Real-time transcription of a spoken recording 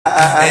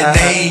And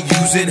they ain't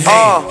using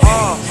hands.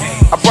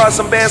 I brought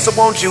some bands, so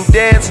won't you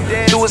dance?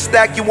 Do a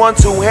stack, you want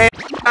two hands?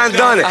 I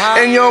done it,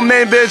 and your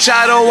main bitch,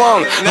 I don't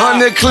want it.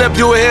 100 clip,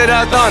 you hit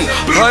that thunder.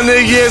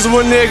 100 years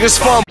when niggas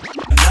fumble.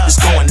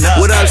 It's going up.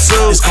 What up,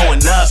 Sue? It's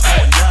going up.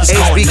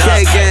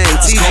 HBK gang,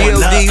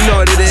 TGOD, you know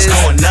what it is. It's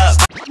going up.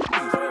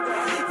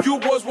 You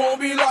boys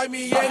won't be like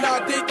me, and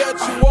I think that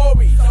you owe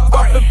me.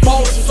 Poppin'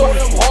 posters on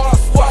them hard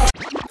squad.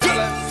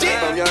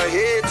 From your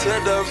head to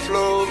the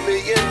floor, $1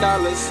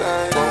 million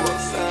sign.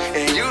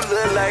 And you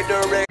look like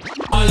the wreck.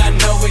 All I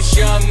know is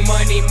young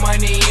money,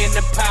 money and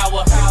the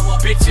power.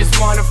 Bitches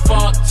wanna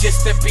fuck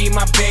just to be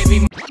my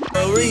baby.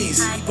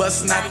 Easy,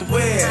 bustin' out the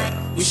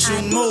web. We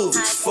shoot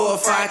movies, 4 or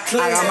 5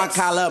 clips. I got my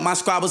collar up, my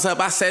squabbles up.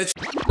 I said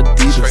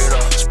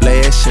Adidas,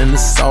 splash in the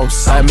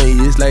sauce. I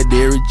mean, it's like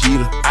Derek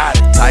Jeter.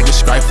 Tiger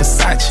Stripe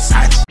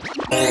Versace.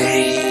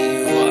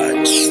 Hey,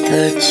 watch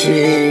the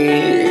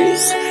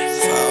cheese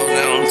fall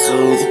down to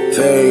the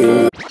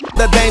pavement.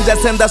 The dames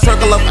that's in the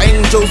circle of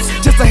angels,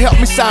 just to help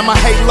me shine my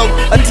halo.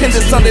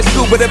 Attended Sunday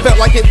school, but it felt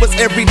like it was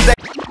every day.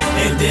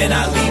 and then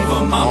I leave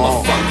them. I'm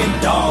a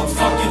fucking dog,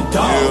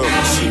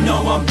 She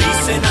know I'm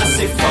beast and I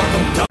say fuck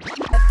them dog.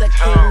 Let the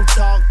king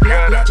talk,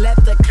 let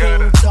the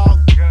king talk,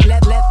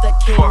 let the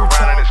king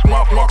talk,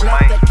 let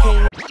the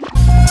king.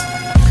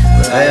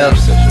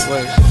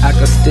 I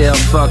could still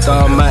fuck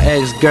all my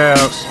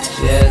ex-girls.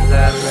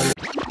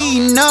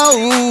 He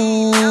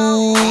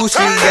knows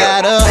she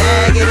gotta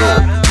bag it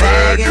up,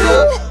 bag it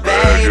up,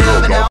 bag it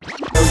up now.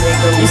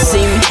 You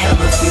see me have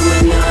a few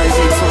menage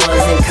a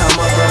trois and come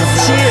up on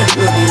chill.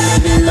 We'll be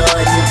living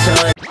large and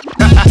charge.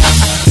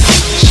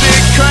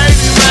 Shit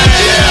crazy, man.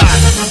 Yeah.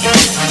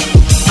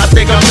 I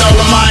think I'm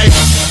Dolomite.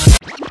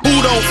 Who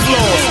don't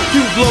floss?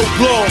 Hugo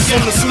Gloss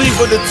on the sleeve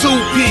of the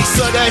 2-piece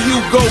of that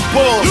Hugo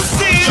Boss.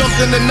 Jumped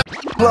in the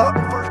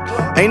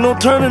ain't no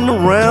turning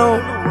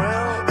around.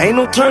 Ain't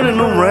no turning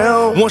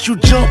around. Once you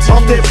jump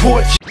off that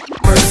porch.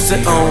 Mercy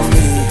on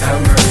me,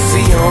 have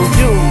mercy on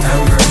you,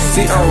 have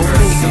mercy on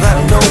me, cause I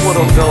know what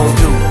I'm gon'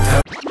 do.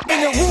 In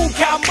the room,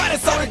 count money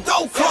so the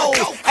door closed.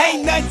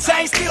 Ain't nothing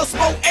changed, still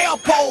smoke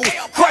airpods.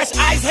 Crush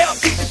ice,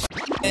 help keep the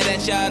And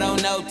that y'all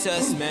don't know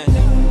us, man.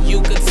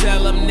 You could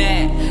tell them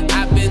that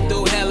I've been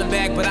through hell and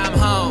back, but I'm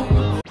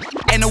home.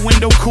 And the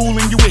window cool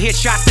and you would hear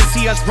shots and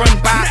see us run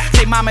by.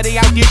 Say mama, they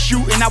out there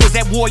shooting, I was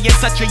at war, you're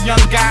such a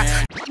young guy.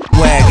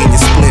 Swag in your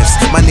spliffs.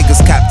 My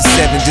niggas cop the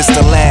 7 just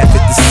to laugh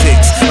at the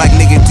 6. Like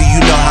nigga, do you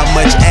know how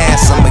much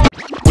ass I'ma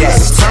get?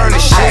 Turn the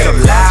shit up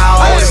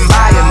loud and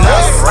buy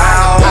another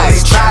round.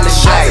 They try to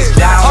shut us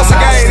down.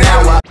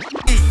 Now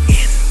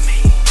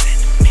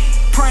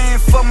praying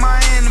for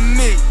my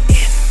enemy.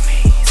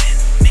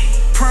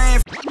 Praying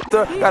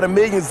Got a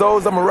million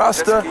Zoes, I'm a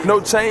roster. No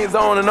chains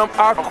on and I'm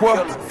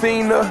aqua.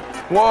 Fina,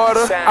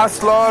 water, I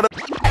slaughter.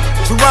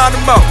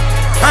 Geronimo,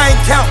 I ain't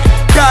counting,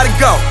 gotta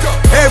go.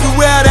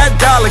 Everywhere that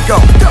dollar go.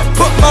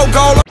 Put more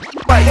gold on.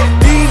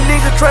 These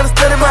niggas tryna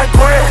study my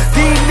grind.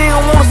 These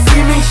niggas wanna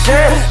see me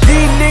shine.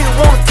 These niggas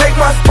wanna take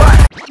my spot.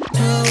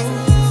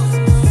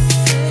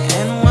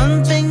 And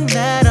one thing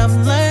that I've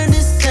learned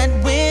is that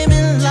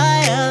women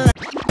lie a lot.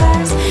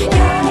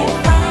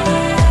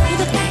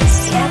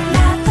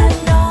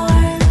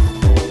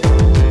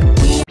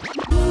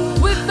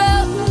 We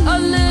felt a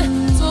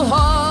little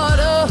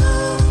harder.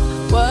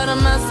 What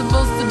am I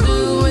supposed to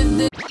do with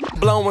this?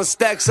 Blowing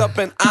stacks up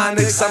in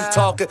Onyx, I'm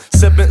talking,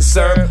 sipping,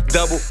 serve,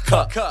 double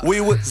cup. We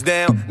was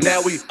down,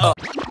 now we up.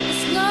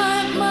 It's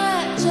not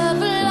much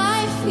of a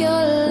life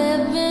you're